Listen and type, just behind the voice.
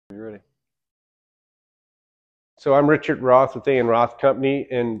You ready? So I'm Richard Roth with A&R Roth Company,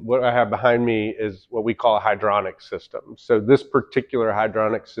 and what I have behind me is what we call a hydronic system. So this particular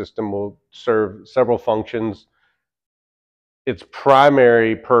hydronic system will serve several functions. Its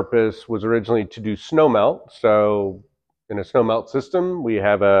primary purpose was originally to do snowmelt. So in a snowmelt system, we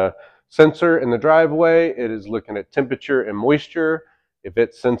have a sensor in the driveway. It is looking at temperature and moisture. If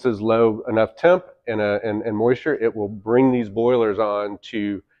it senses low enough temp and moisture, it will bring these boilers on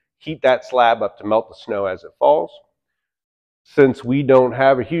to heat that slab up to melt the snow as it falls. Since we don't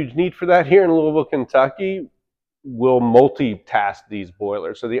have a huge need for that here in Louisville, Kentucky, we'll multitask these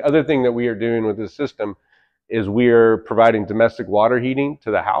boilers. So the other thing that we are doing with this system is we are providing domestic water heating to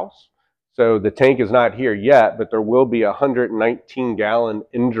the house. So the tank is not here yet, but there will be a 119-gallon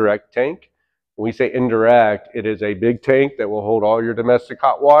indirect tank. When we say indirect, it is a big tank that will hold all your domestic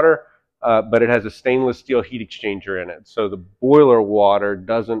hot water, but it has a stainless steel heat exchanger in it. So the boiler water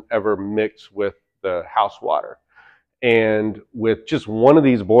doesn't ever mix with the house water. And with just one of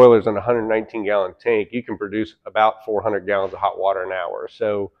these boilers in a 119-gallon tank, you can produce about 400 gallons of hot water an hour.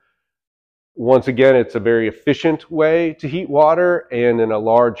 So once again, it's a very efficient way to heat water, and in a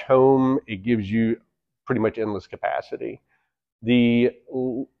large home, it gives you pretty much endless capacity. The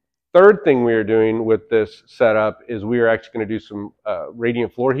third thing we are doing with this setup is we are actually going to do some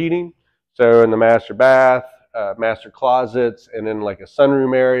radiant floor heating. So in the master bath, master closets, and in like a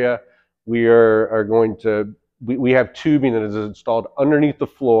sunroom area, we are going to we have tubing that is installed underneath the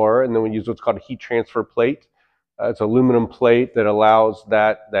floor, and then we use what's called a heat transfer plate. It's an aluminum plate that allows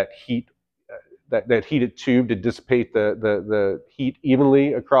that heated tube to dissipate the heat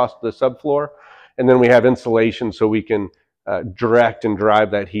evenly across the subfloor. And then we have insulation so we can direct and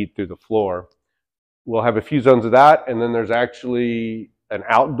drive that heat through the floor. We'll have a few zones of that, and then there's actually an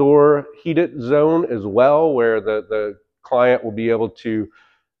outdoor heated zone as well, where the client will be able to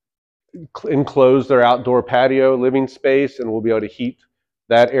enclose their outdoor patio living space, and we'll be able to heat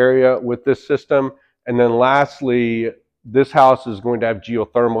that area with this system. And then lastly, this house is going to have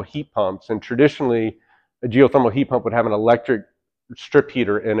geothermal heat pumps, and traditionally a geothermal heat pump would have an electric strip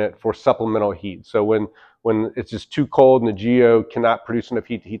heater in it for supplemental heat. So when it's just too cold and the geo cannot produce enough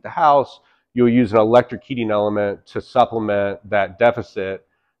heat to heat the house, you'll use an electric heating element to supplement that deficit.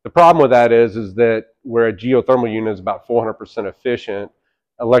 The problem with that is that where a geothermal unit is about 400% efficient,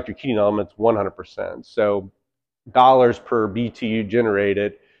 electric heating element's 100%. So dollars per BTU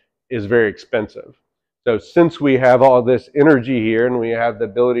generated is very expensive. So since we have all this energy here and we have the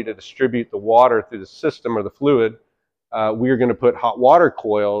ability to distribute the water through the system or the fluid, we are going to put hot water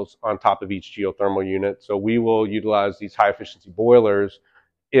coils on top of each geothermal unit. So we will utilize these high efficiency boilers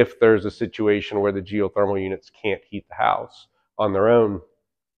if there's a situation where the geothermal units can't heat the house on their own.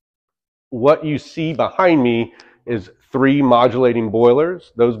 What you see behind me is 3 modulating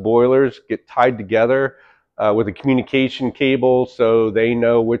boilers. Those boilers get tied together with a communication cable, so they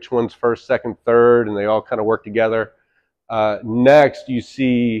know which one's first, second, third, and they all kind of work together. Next, you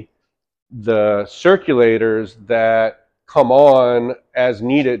see the circulators that come on as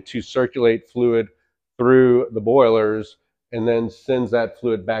needed to circulate fluid through the boilers, and then sends that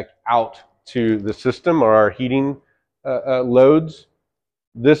fluid back out to the system or our heating loads.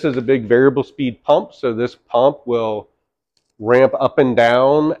 This is a big variable speed pump, so this pump will ramp up and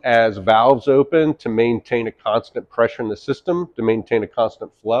down as valves open to maintain a constant pressure in the system, to maintain a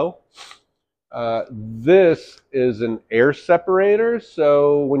constant flow. This is an air separator,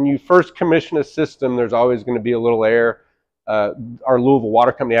 so when you first commission a system, there's always going to be a little air. Our Louisville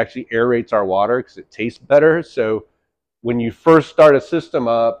Water Company actually aerates our water because it tastes better. So when you first start a system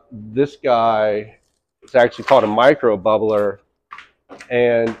up, this guy, it's actually called a micro bubbler,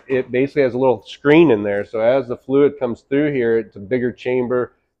 and it basically has a little screen in there. So as the fluid comes through here, it's a bigger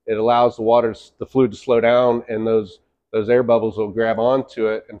chamber. It allows the fluid to slow down, and those air bubbles will grab onto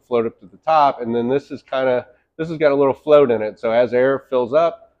it and float up to the top. And then this has got a little float in it. So as air fills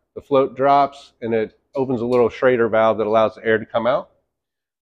up, the float drops, and it opens a little Schrader valve that allows the air to come out.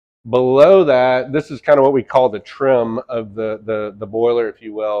 Below that, this is kind of what we call the trim of the boiler, if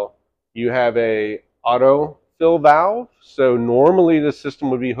you will. You have a auto fill valve. So normally this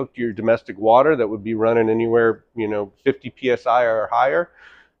system would be hooked to your domestic water that would be running anywhere, 50 psi or higher.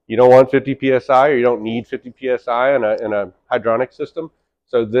 You don't want 50 psi, or you don't need 50 psi in a hydronic system.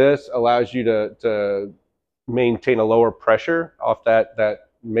 So this allows you to maintain a lower pressure off that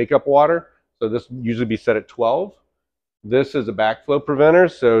makeup water. So this usually be set at 12. This is a backflow preventer,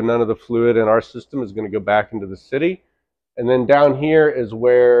 so none of the fluid in our system is going to go back into the city. And then down here is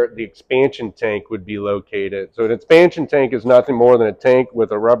where the expansion tank would be located. So an expansion tank is nothing more than a tank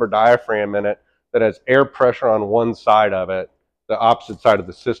with a rubber diaphragm in it that has air pressure on one side of it the opposite side of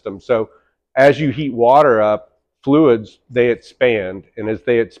the system. So as you heat water up, fluids, they expand. And as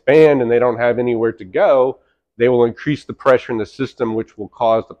they expand and they don't have anywhere to go, they will increase the pressure in the system, which will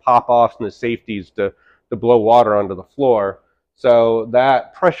cause the pop-offs and the safeties to blow water onto the floor. So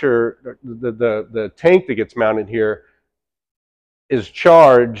that pressure, the tank that gets mounted here is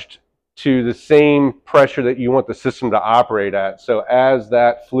charged to the same pressure that you want the system to operate at. So as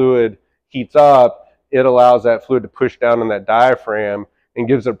that fluid heats up, it allows that fluid to push down on that diaphragm and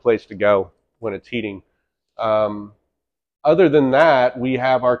gives it a place to go when it's heating. Other than that, we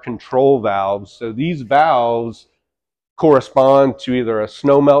have our control valves. So these valves correspond to either a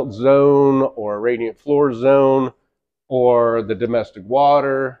snowmelt zone or a radiant floor zone or the domestic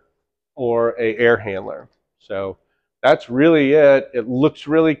water or a air handler. So that's really it. It looks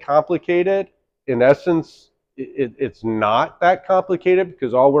really complicated. In essence, it's not that complicated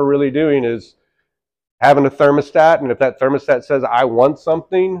because all we're really doing is having a thermostat, and if that thermostat says I want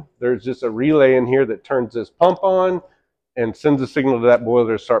something, there's just a relay in here that turns this pump on and sends a signal to that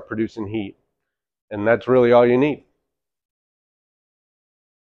boiler to start producing heat. And that's really all you need.